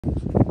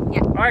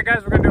Yeah. Alright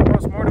guys, we're going to do a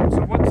post-mortem.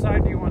 So what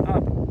side do you want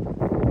up?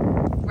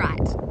 Right.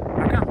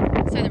 How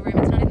come? So the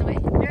room is not in the way?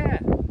 Yeah,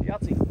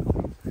 Yahtzee.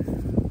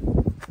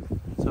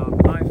 So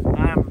knife,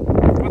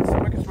 what's the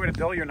quickest way to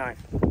dull your knife?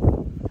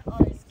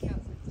 Oh, just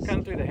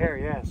Cutting through the hair,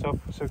 yeah. So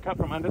cut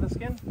from under the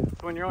skin.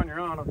 So when you're on your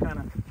own, it'll kind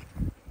of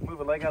move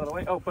a leg out of the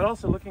way. Oh, but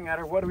also looking at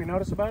her, what do we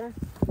notice about her?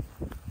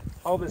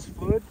 All this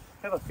fluid.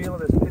 I have a feel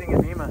of this pitting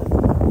edema.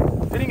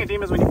 Pitting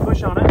edema is when you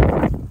push on it,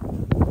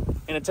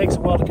 and it takes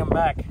a while to come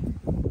back.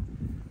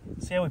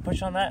 See how we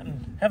push on that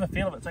and have a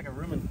feel of it. It's like a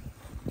rumen.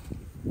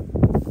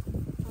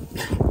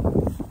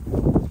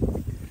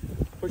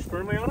 Push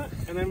firmly on it,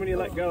 and then when you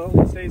let go,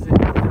 it stays in.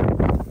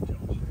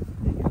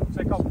 What's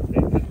that called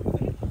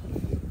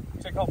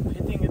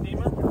pitting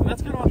edema? And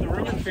that's kind of what the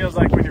rumen feels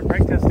like when you're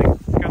brake testing.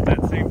 It's got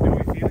that same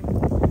dewy feeling.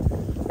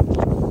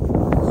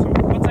 So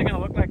what's that going to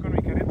look like when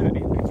we cut into it, do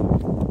you think?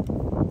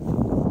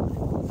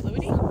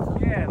 Fluidy?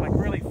 Yeah, like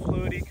really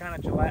fluidy, kind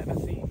of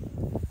gelatinous-y.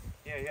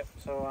 Yeah, yep.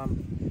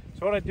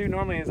 So what I do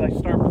normally is I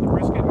start from the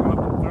brisket and go up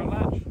to the throat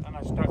latch, and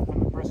I start from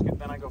the brisket,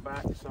 then I go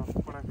back. So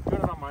when I'm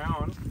doing it on my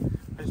own,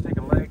 I just take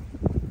a leg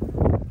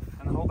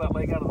and I hold that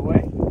leg out of the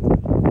way. You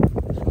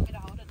want me to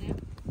hold it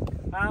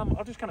now?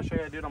 I'll just kind of show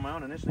you how to do it on my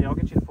own initially. I'll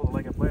get you to pull the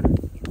leg up later.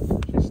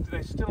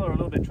 They still are a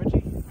little bit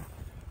twitchy.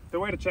 The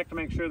way to check to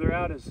make sure they're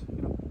out is,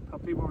 you know, how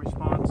people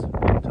respond.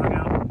 Tongue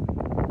out.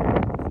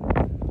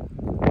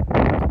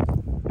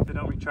 If they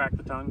don't retract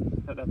the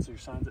tongue, that's your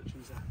signs that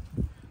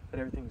that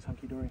everything's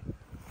hunky dory.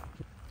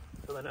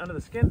 So then under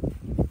the skin.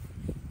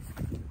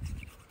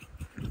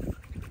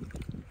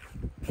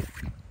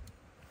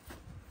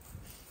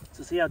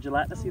 So see how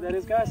gelatinous-y that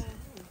is, guys?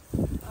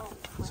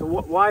 So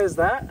why is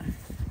that?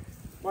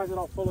 Why is it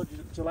all full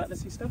of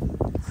gelatinous-y stuff?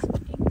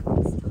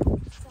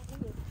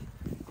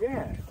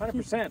 Yeah,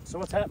 100%. So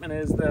what's happening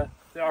is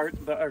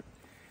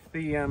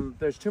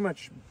there's too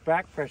much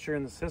back pressure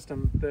in the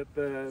system that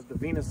the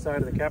venous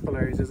side of the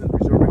capillaries isn't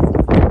resorbing.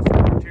 So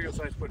the arterial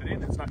side's put it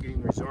in, it's not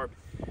getting resorbed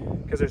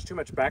because there's too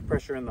much back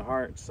pressure in the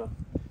heart. So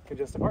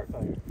congestive heart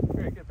failure.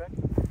 Very good, Becky.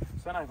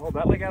 So then I hold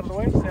that leg out of the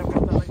way. See, I've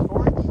got that leg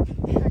forward.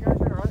 Yeah, guys,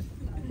 you're all right.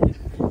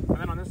 And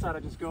then on this side, I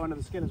just go under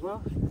the skin as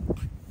well.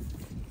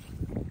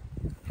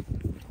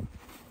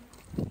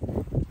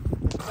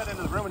 Put that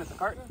into the room and it's a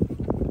carton.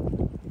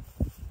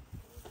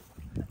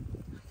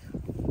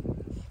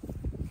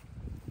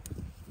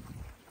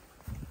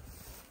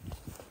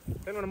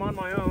 Then when I'm on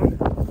my own,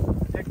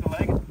 I take the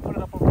leg and put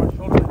it up over my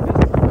shoulder like this.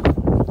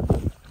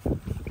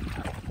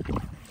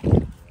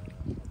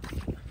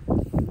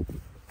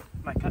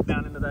 And I cut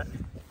down into that.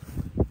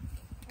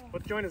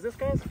 What joint is this,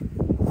 guys?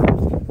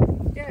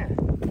 Yeah.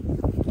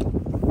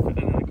 Cut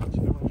down into that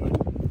joint.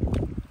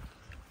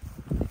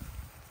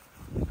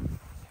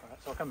 Alright,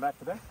 so I'll come back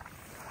to that.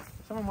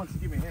 If someone wants to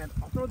give me a hand,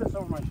 I'll throw this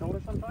over my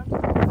shoulder sometimes.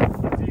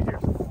 It's easier.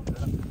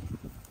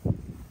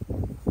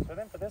 So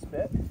then for this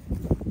bit,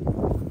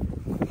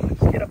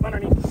 get up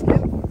underneath the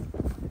skin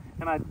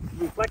and I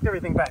reflect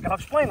everything back, and I'll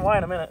explain why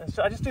in a minute.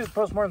 I just do the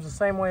postmortems the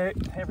same way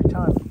every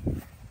time.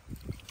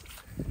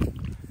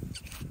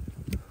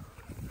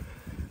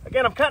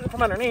 Again, I'm cutting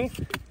from underneath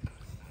to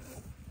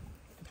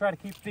try to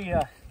keep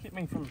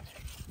me from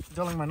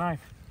dulling my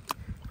knife.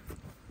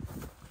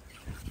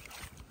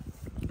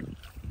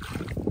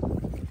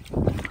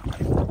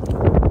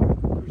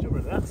 Push over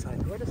to that side.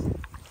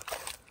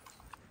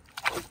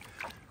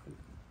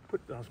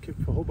 I'll keep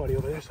the whole body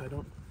over there so I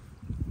don't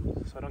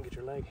get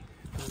your leg.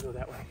 I'm gonna go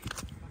that way.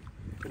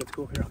 Let's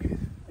go here. Okay.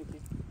 Thank you.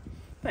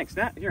 Thanks,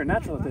 Nat. You're a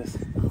natural at this.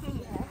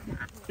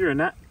 You're a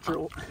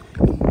natural.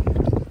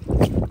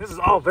 This is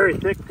all very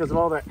thick because of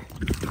all that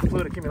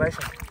fluid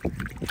accumulation.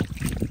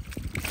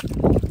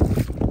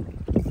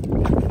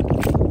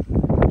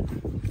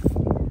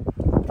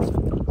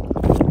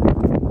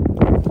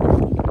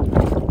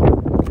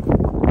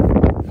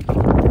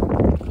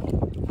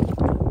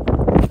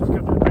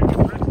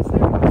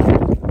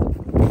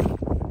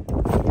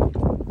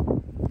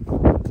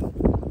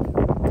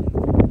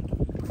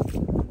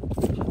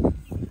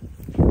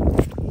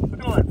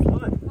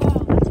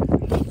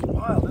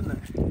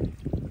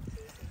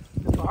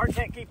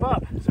 Can't keep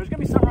up, so there's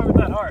gonna be something wrong with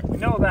that heart. We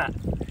know that.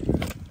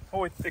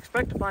 What we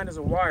expect to find is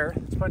a wire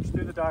that's punched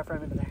through the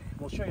diaphragm into there.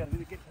 We'll show you how to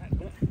get to that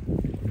bit.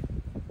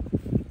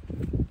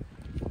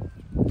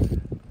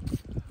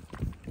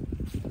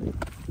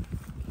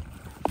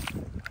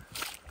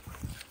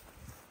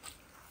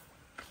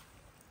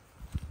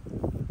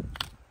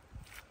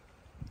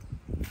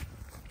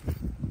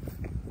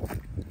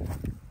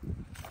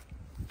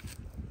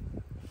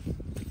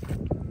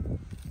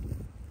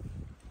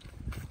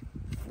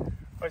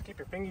 Always keep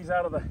your fingies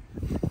out of the...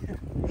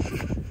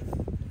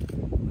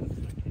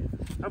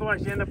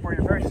 Otherwise you end up where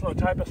you're a very slow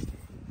typist.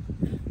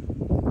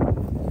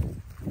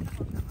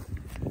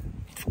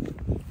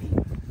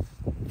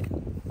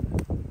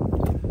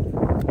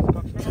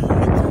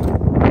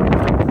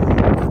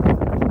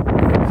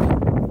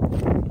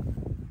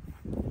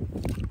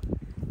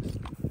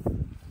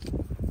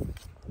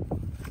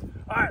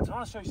 Alright, so I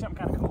want to show you something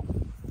kind of cool.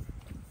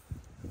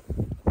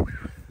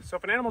 So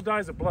if an animal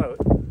dies of bloat,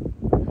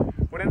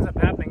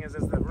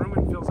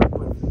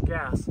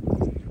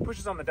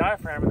 pushes on the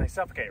diaphragm and they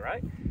suffocate,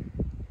 right?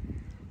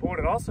 But what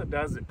it also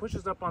does is it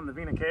pushes up on the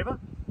vena cava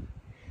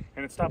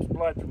and it stops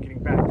blood from getting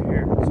back to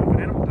here. So if an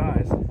animal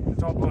dies,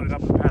 it's all bloated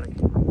up in the paddock.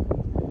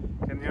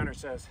 And the owner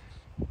says,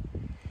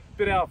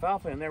 bit of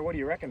alfalfa in there, what do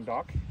you reckon,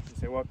 Doc? You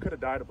say, well, it could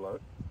have died of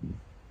bloat.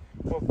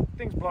 Well,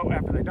 things bloat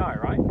after they die,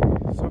 right?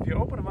 So if you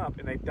open them up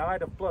and they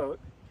died of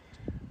bloat,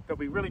 they'll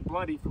be really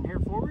bloody from here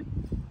forward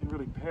and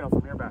really pale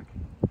from here back.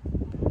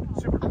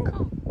 Super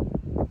cool.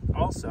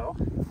 Also,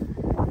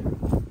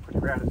 pretty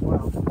rad as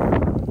well.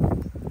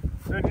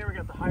 So in here we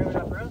got the hyoid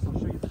apparatus. I'll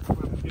show you this in a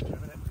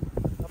minute.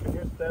 Up in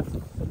here that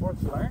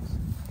supports the larynx.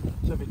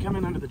 So if you come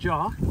in under the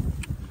jaw,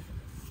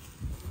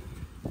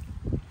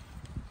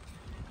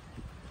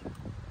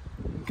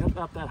 and cut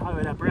up that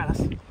hyoid apparatus.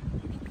 You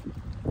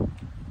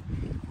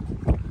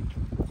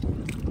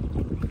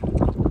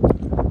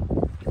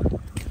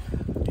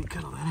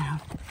cuddle that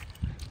out.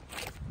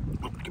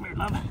 Come here,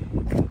 love.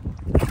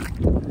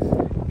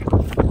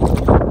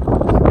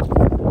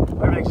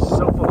 Everything's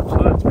so full of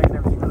fluid, it's making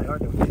everything really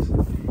hard to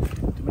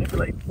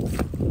manipulate.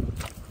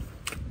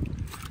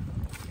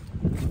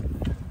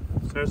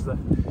 So there's the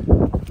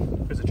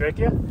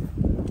trachea.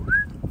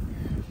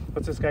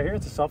 What's this guy here?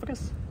 It's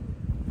esophagus.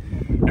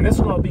 And this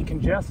will all be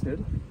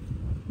congested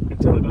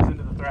until it goes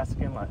into the thoracic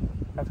inlet.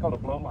 That's called a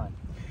bloat line.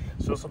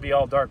 So this will be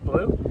all dark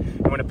blue.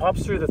 And when it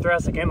pops through the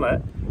thoracic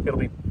inlet, it'll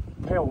be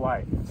pale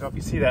white. So if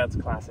you see that, it's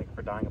classic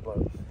for dying of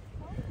bloat.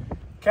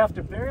 Calf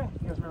diphtheria,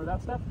 you guys remember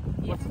that stuff?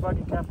 Yeah. What's the bug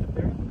in calf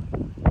diphtheria?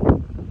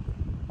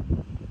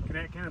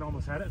 Canada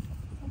almost had it.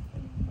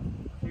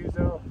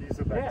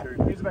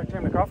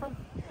 Fusobacterium necrophorum.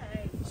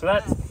 So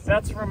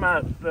that's from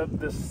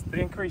the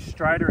increased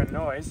stridor and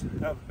noise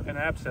of an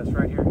abscess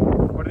right here.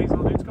 What are these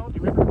little dudes called? Do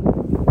you remember?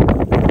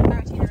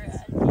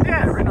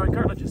 Yeah, rhinoid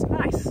cartilages.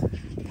 Nice.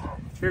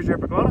 Here's your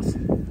epiglottis.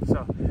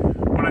 So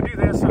when I do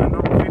this in a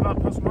normal feedlot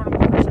postmortem,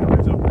 I'm just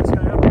going to open this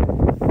guy up.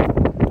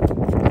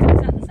 Is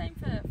that the same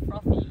for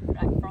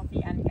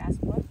frothy and gas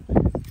blood?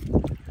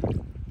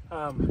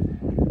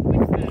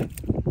 With the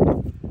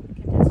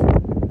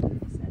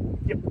congestion?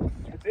 Yep.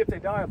 If they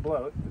die of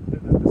bloat,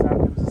 this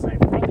outcome is the same.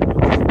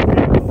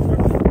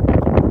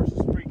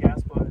 Versus free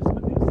gas blood is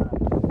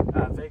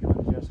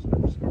vagal ingestion.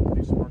 I'm just going to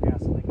produce some more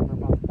gas and they can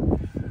burp off.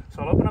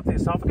 So I'll open up the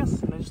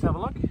esophagus and I just have a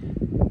look.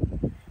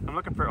 I'm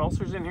looking for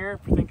ulcers in here.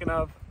 If you're thinking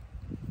of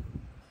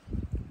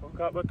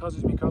what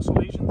causes mucosal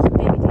lesions.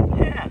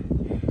 Yeah.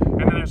 And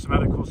then there's some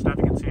other cool stuff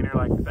you can see in here,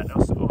 like that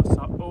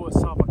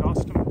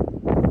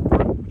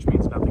oesophagostum, which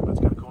means nothing, but it's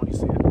kind of cool when you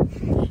see it.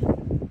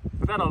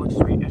 But that all looks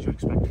sweet, as you'd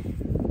expect.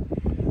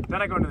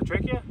 Then I go into the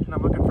trachea, and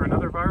I'm looking for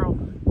another viral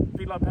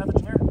feedlot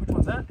pathogen here. Which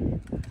one's that?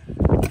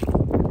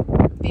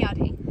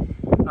 BRD.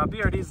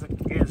 BRD is a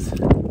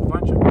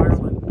bunch of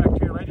viral and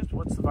bacterial agents.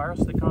 What's the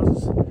virus that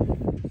causes?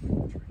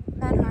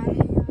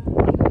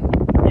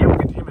 Yeah, we'll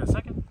get to him in a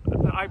second. The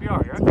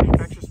IBR, right?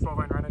 Infectious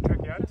bovine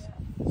rhinotracheotis.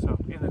 So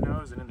in the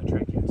nose and in the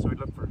trachea. So we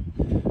look for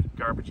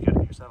garbage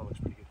getting here. So that looks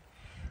pretty good.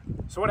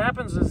 So what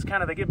happens is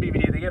kind of they get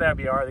BVD, they get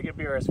IBR, they get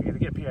BRSV, they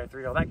get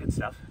PI3, all that good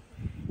stuff.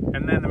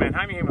 And then the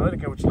Mannheimia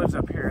hemolytica, which lives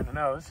up here in the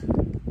nose,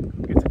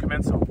 gets a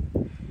commensal.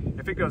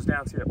 If it goes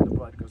down, see that bit of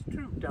blood goes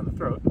down the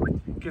throat,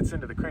 gets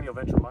into the cranial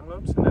ventral lung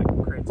lobes, and that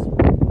creates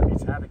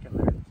havoc in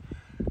there.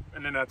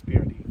 And then that's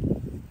BRD.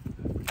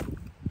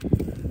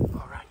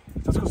 All right,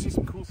 let's go see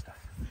some cool stuff.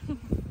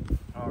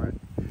 All right.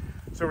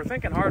 So we're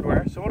thinking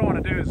hardware. So what I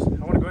want to do is I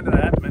want to go into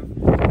the abdomen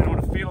and I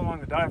want to feel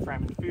along the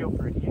diaphragm and feel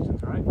for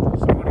adhesions, right? So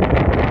what do we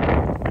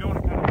don't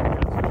want to kind of do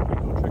that. So there's a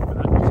pretty cool trick for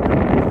that. Just kind of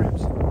the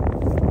ribs.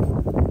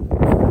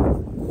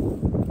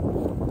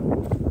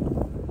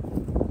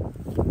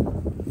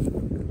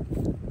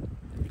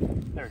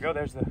 There we go.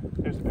 There's the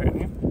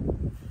peritoneum.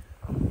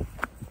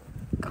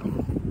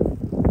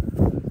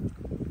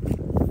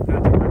 Now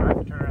take my knife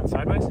and turn around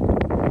sideways.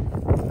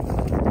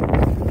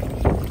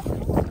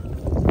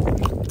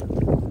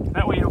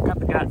 That way you don't cut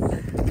the gut. So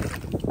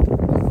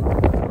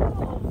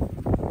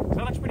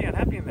that looks pretty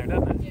unhappy in there,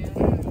 doesn't it? Yeah.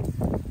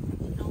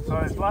 So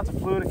there's lots of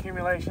fluid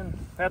accumulation.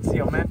 That's the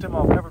omentum,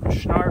 all covered with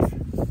schnarf.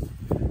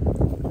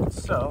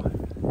 So,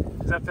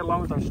 does that fit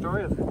along with our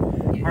story of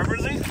harbor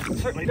disease? It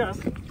certainly does.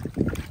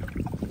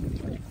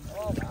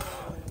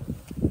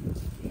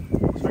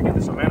 So we get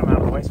this omentum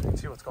out of the way so we can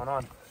see what's going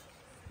on.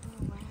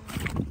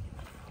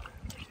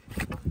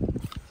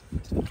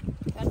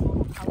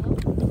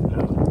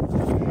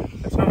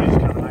 It's normally just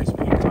kind of a nice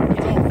pink color.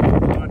 It's all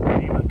fluid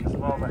edema because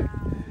of all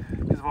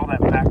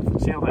that back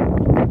seal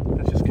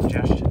that's just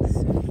congestion.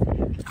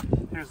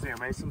 Here's the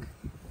omasum.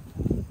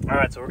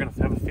 Alright, so we're going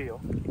to have a feel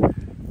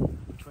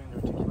between the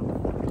reticulum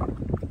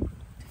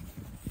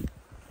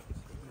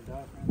and the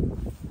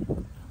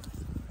diaphragm.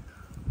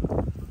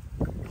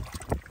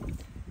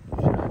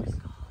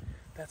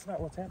 That's not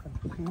what's happened.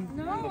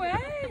 No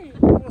way!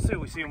 We'll see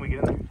what we see when we get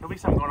in there. There'll be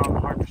something going on in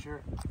the heart for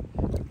sure.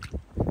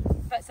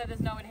 But so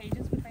there's no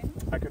adhesions between them?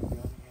 I couldn't be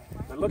on there.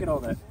 But look at all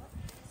that.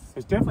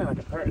 There's definitely like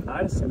a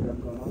peritonitis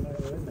syndrome going on there.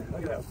 Isn't there?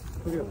 Look at that.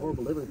 Look at that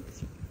horrible liver.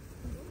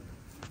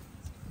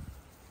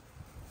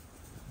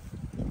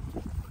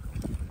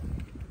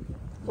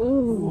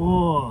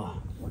 Whoa.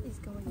 What is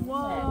going on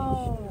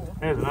Whoa.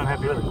 There's an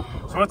unhappy liver.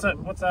 So what's that?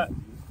 What's that?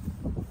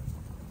 Oh,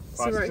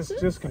 it's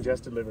Cirrhosis? just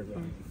congested liver. Yeah.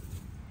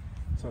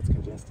 So it's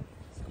congested.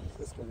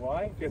 That's the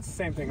why. It's the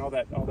same thing. All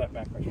that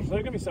back pressure. So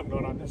there's gonna be something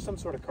going on. There's some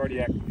sort of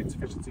cardiac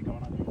insufficiency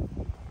going on here,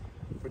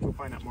 which we'll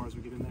find out more as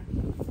we get in there.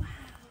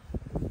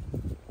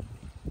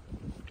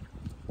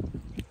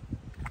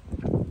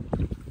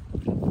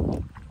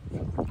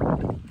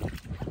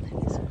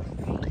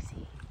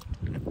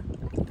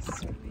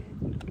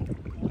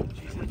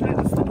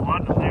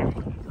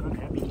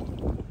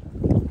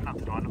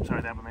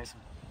 Mason.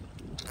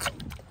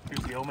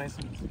 Here's the old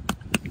Mason.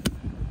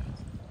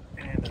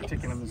 And the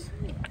reticulum is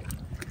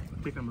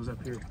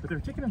up here. But the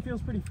reticulum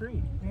feels pretty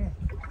free. Yeah.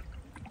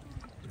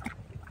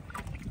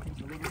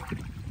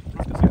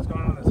 Let's see what's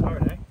going on in this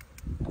heart, eh?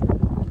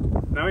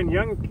 Now in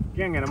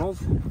young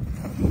animals, you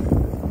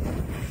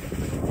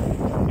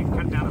can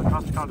cut down to the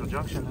costochondral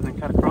junction and then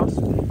cut across.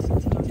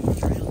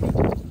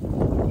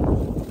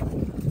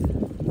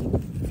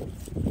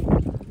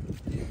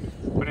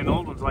 But in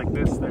old ones like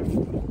this, the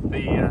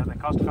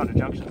costochondral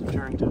junctions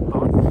turn to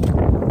bone.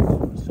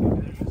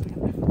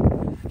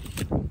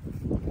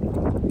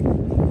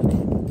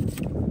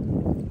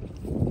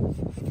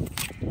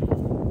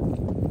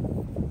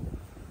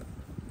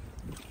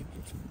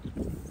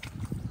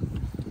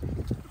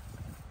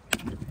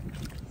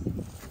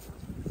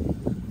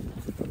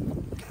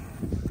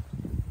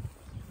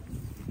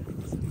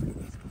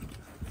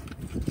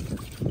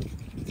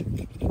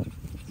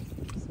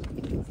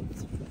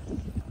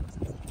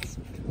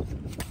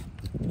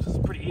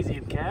 Easy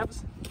in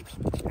calves,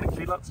 like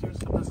feedlots here.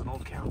 So this is an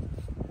old cow.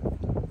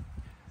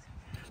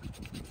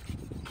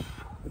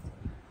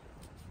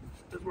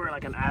 This is where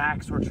like an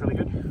axe works really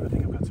good. I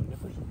think I've got some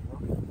nippers in the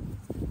rock.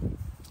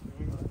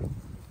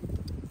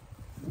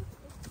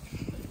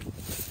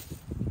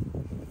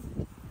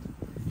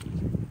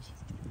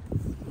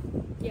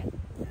 Yeah.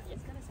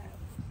 It's gonna sound.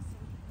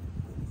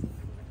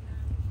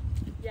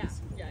 Yeah,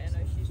 I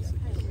know she's just.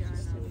 Yeah, I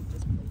know.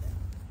 Just pulled out.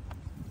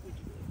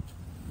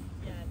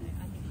 Yeah, no,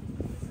 I think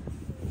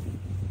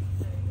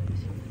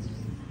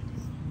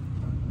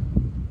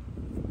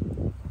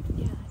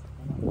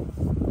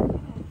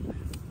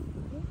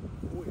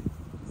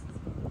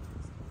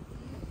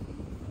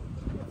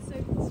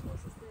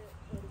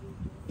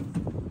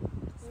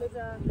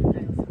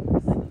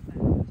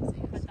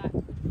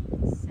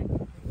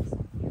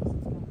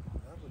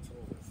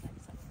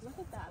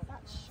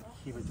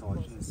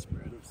hematology is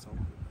spread of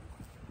some.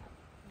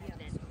 and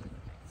then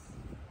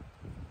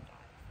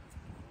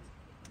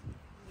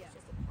yeah,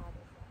 just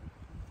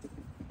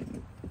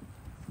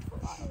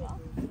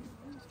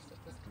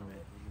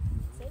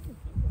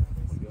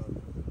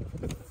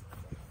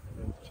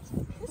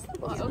a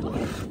part of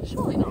that.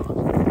 Surely not.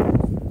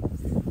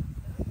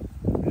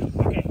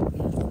 Okay.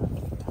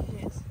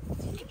 Yes.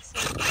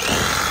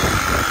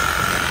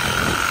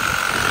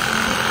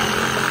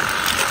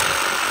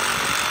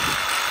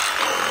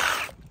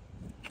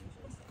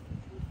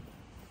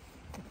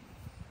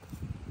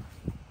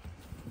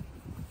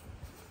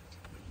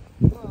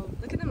 Whoa,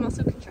 look at the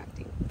muscle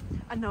contracting.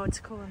 I know it's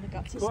cool and the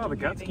guts are Well, still the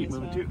guts keep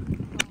moving moving too.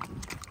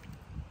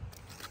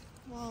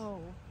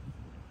 Whoa.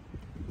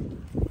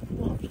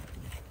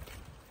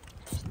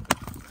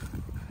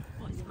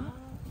 What is that?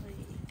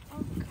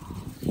 Oh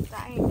god.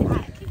 That ain't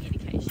that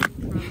communication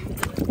from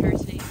the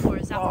peritoneum, or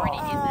is that already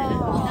in there?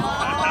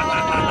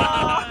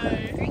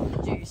 No! Drink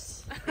the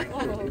juice.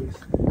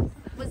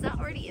 Was that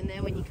already in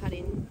there when you cut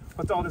in?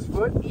 What's all this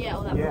fluid? Yeah,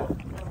 all that. Yeah.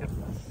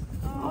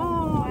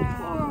 Oh,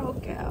 poor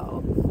old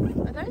girl.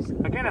 Are those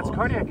Again, it's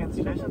cardiac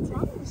insufficiency.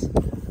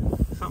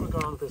 Something's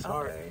going on with this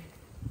heart.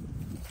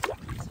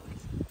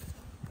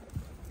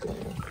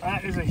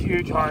 That is a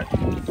huge heart.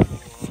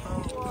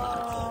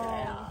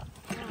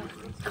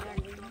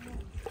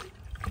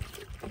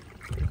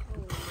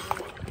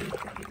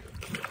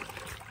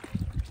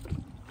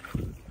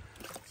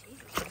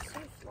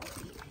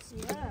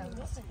 Yeah,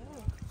 what the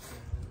hell?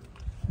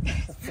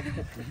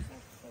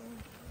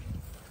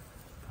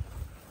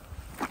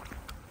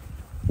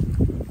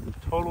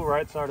 Total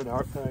right-sided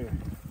heart failure.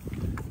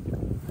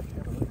 Look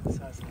at the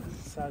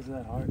size of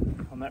that heart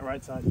on that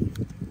right side.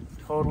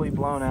 Totally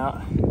blown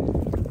out.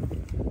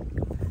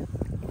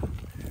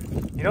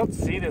 You don't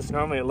see this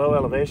normally at low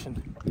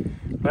elevation.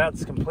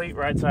 That's complete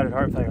right-sided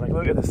heart failure. Like,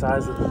 look at the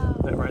size of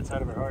that right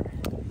side of her heart.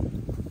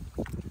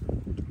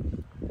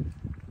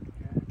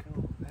 Yeah,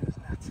 cool. That is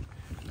nuts.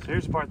 So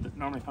here's the part that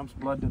normally pumps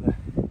blood to the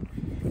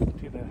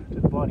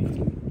body.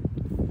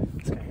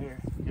 This guy here,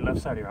 your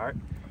left side of your heart,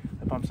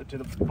 that pumps it to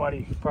the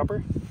body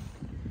proper.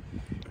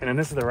 And then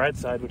this is the right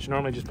side, which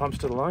normally just pumps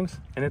to the lungs,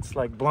 and it's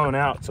like blown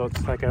out, so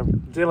it's like a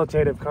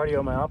dilatative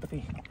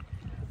cardiomyopathy.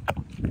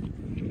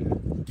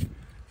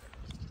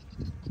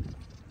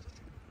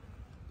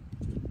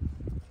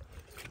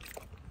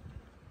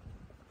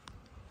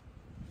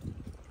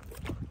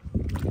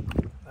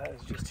 That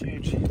is just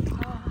huge.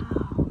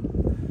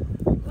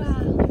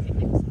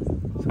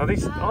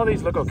 So all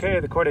these look okay.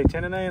 The chordae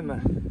tendineae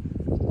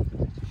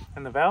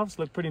and the valves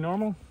look pretty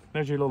normal.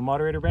 There's your little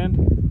moderator band.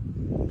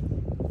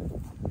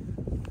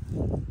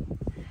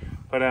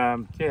 But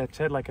yeah, its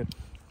head like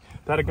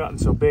that had gotten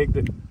so big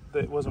that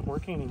it wasn't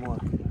working anymore,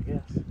 I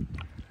guess.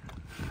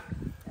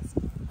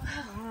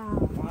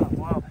 Wow,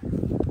 wild.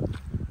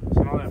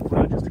 So all that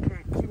blood just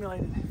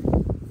accumulated.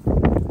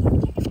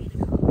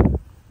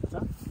 What's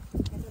that?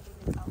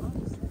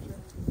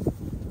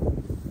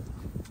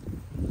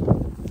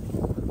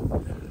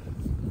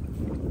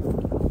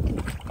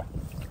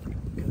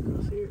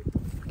 Across here.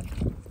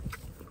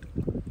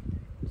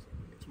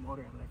 Get some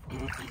water out of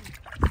there.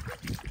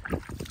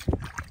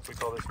 We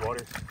call this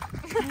water.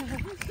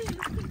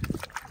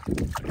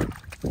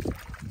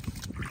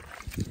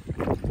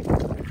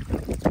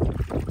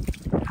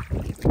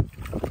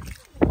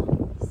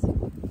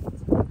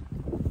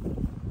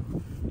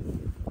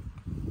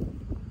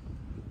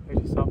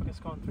 There's esophagus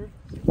going through.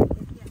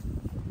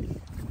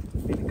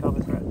 Feeding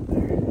pelvis right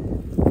there.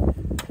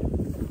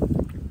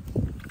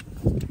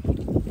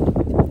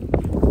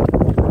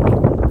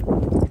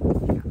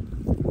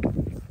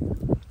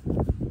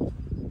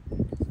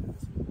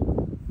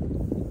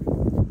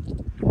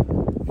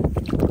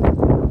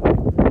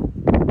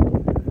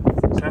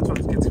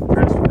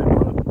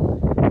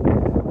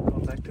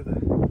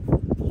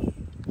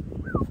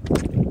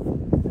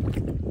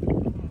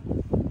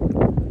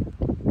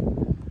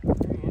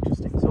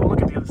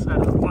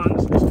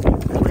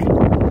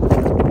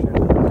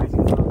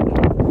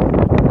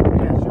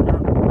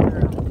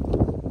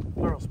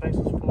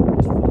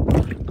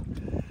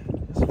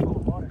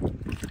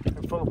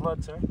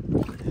 Sir.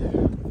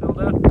 Filled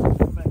up.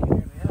 Back in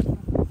here,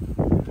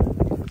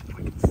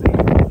 we can see.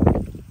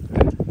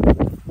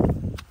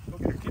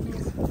 Look at her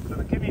kidneys. So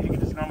the kidneys you can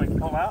just normally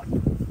pull out. You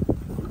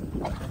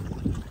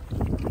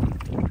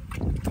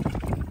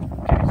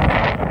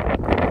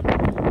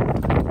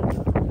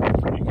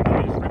can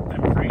just rip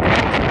them free.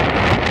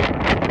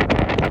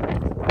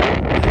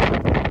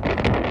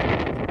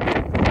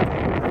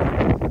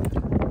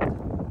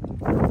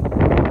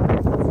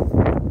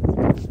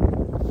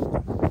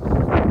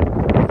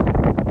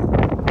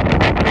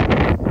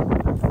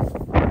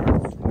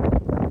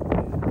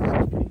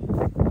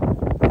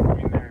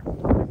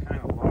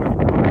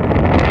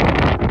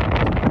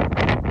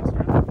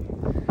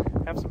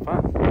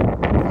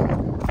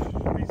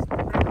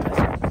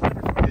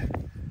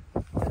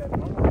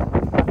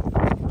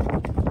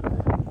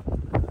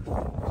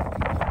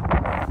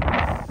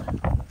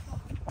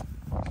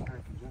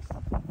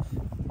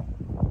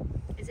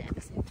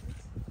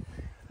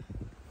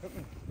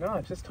 No,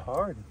 it's just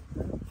hard.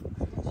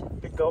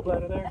 Big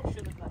gallbladder there.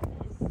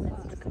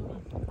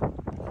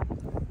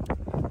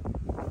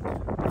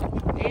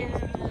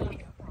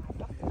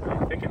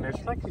 Really thick in there.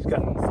 It's like she's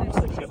got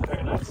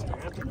peritonitis in her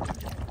abdomen.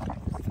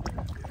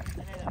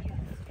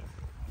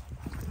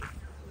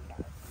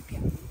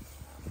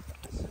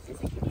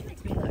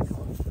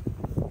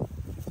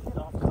 It's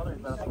off color,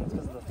 but I think it's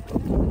because of the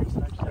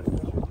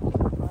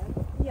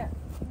Yeah.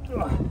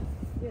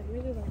 Yeah,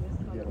 really like this.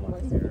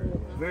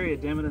 very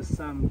edematous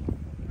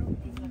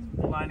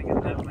lining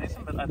of the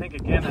mason, but I think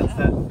again it's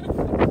that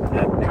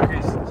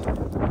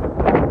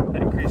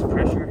increased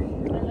pressure,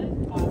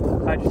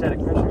 hydrostatic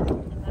pressure.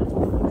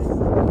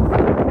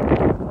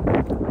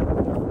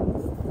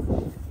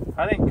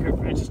 I think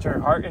it's just her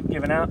heart had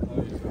given out.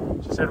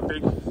 She's had a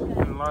big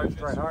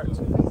enlarged right heart.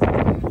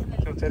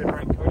 Tilted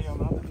right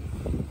cardiomyopathy.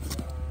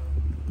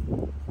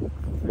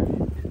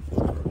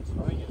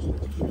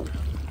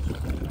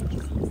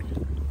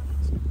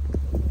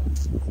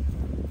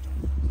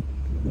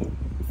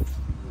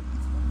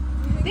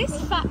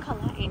 This fat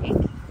colour in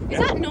it, is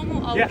that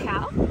normal old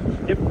cow?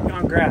 Yep,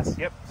 on grass.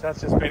 Yep, so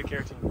that's just beta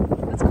carotene.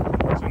 That's cool.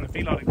 So in the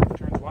feedlot it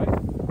turns white.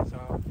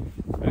 So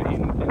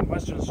in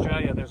Western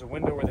Australia there's a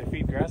window where they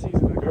feed grassies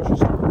in the grocery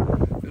store.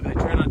 They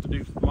try not to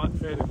do lot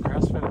fed and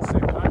grass fed at the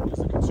same time because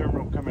the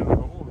consumer will come in and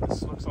go, oh,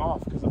 this looks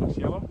off because it looks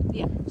yellow.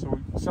 Yeah. So we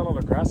sell all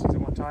the grassies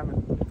at one time,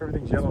 and if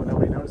everything's yellow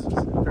nobody notices. If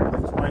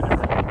everything's white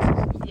everybody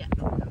notices. Yeah.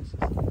 Nobody notices.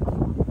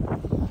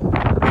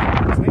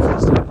 So these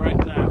just have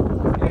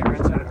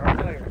right-sided heart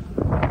failure.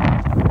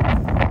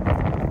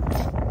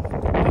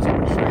 I was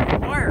going to show you the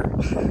wire.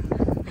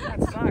 That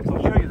sucks.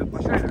 I'll show you the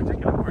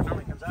reticulum where it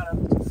normally comes out of.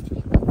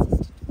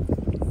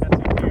 That's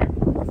in here.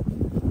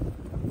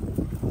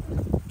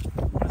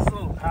 This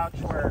little pouch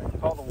where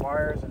all the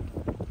wires and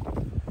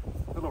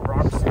little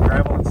rocks and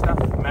gravel and stuff,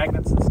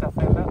 magnets and stuff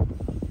end up.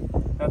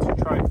 That's your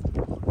tripe.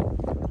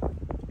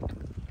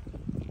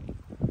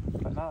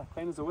 But nah,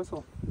 clean as a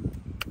whistle.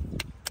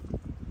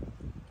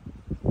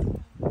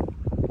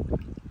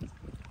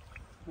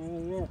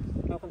 Yeah,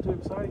 nothing too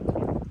exciting.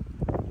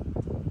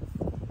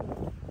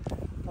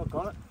 Oh,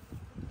 got it.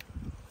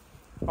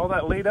 All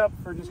that lead up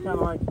for just kind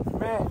of like,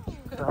 meh,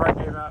 her heart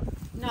gave out.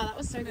 No, that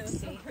was so good to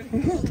see.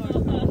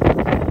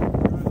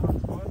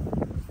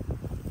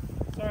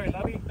 Sorry,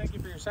 Lovey. Thank you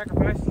for your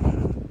sacrifice.